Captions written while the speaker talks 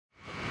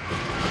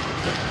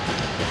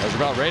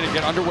Warriors are about ready to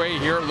get underway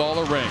here at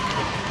Lawler Rink.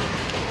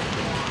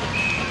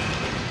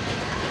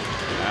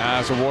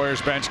 As the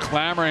Warriors bench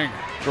clamoring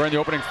during the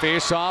opening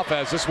face-off,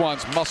 as this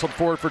one's muscled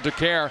forward for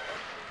DeCare.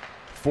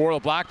 For the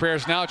Black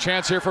Bears, now a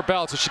chance here for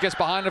Belts as she gets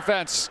behind the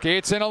fence.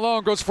 Skates in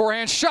alone, goes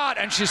forehand shot,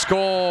 and she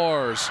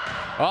scores.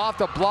 Off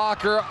the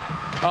blocker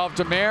of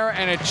Demare,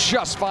 and it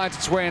just finds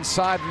its way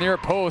inside the near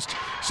post.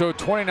 So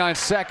 29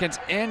 seconds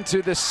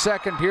into the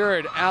second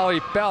period,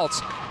 Allie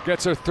Belts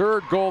gets her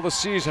third goal of the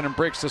season and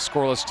breaks the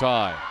scoreless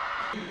tie.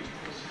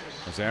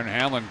 As Aaron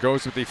Hanlon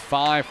goes with the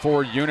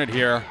 5-4 unit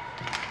here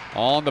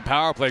on the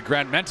power play.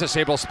 Grant-Mentis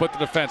able to split the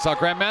defense. Now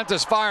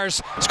Grant-Mentis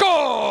fires,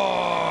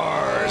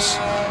 scores!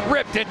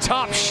 Ripped it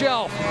top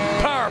shelf.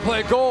 Power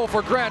play goal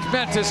for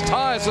Grant-Mentis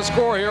ties the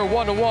score here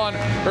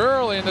 1-1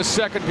 early in the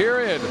second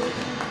period.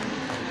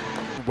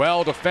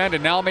 Well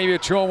defended. Now maybe a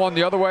 2-on-1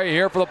 the other way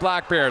here for the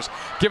Black Bears.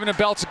 Giving to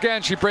Belts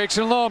again. She breaks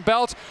it alone.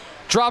 Belts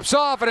drops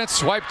off and it's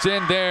swiped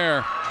in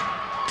there.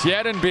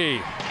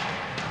 Tiedenby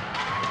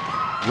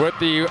with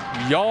the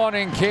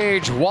yawning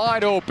cage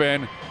wide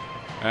open.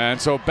 And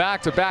so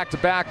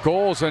back-to-back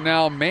goals, and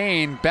now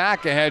Maine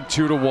back ahead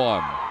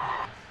 2-1.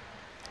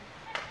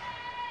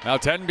 Now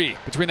Tiedenby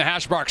between the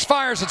hash marks,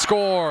 fires and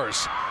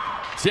scores.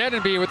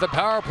 Tiedenby with the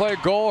power play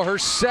goal, her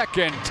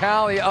second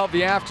tally of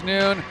the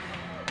afternoon.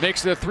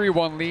 Makes it a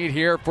 3-1 lead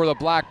here for the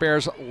Black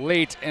Bears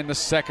late in the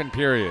second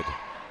period.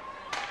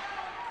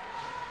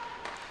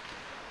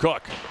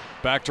 Cook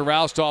back to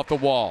Roust off the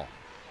wall.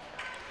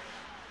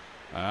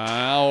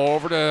 Now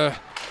over to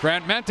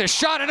Grant-Mentis,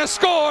 shot and a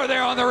score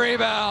there on the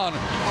rebound.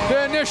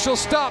 The initial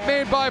stop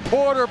made by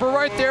Porter, but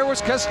right there was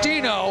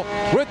Castino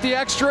with the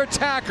extra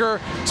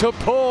attacker to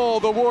pull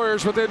the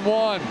Warriors within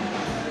one.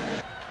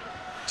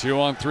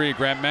 2-on-3,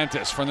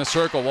 Grant-Mentis from the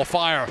circle will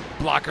fire.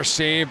 Blocker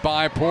saved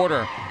by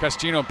Porter.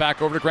 Castino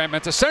back over to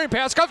Grant-Mentis. Centering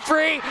pass, cut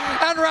free,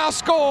 and Roust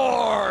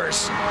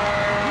scores!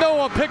 No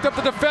one picked up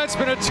the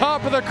defenseman at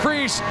top of the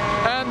crease,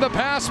 and the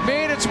pass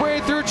made its way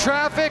through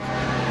traffic.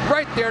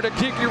 Right there to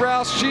KiKi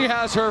Roust. She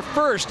has her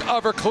first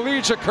of her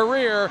collegiate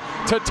career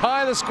to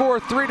tie the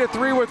score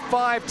 3-3 with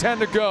 5:10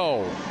 to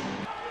go.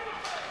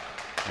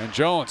 And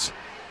Jones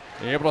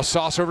able to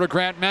sauce over to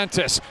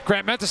Grant-Mentis.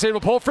 Grant-Mentis able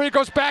to pull free,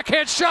 goes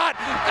backhand shot,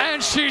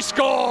 and she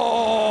scores!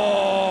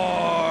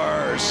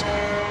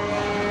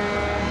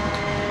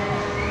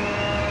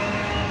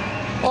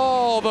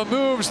 All the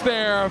moves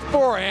there,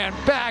 forehand,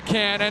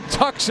 backhand, and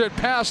tucks it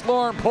past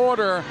Lauren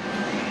Porter.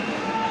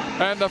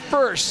 And the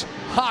first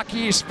Hockey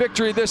East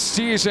victory this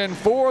season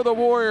for the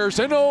Warriors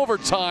in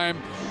overtime.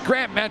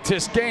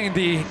 Grant-Mentis gained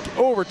the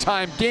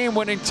overtime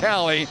game-winning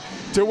tally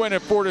to win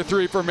it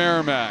 4-3 for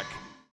Merrimack.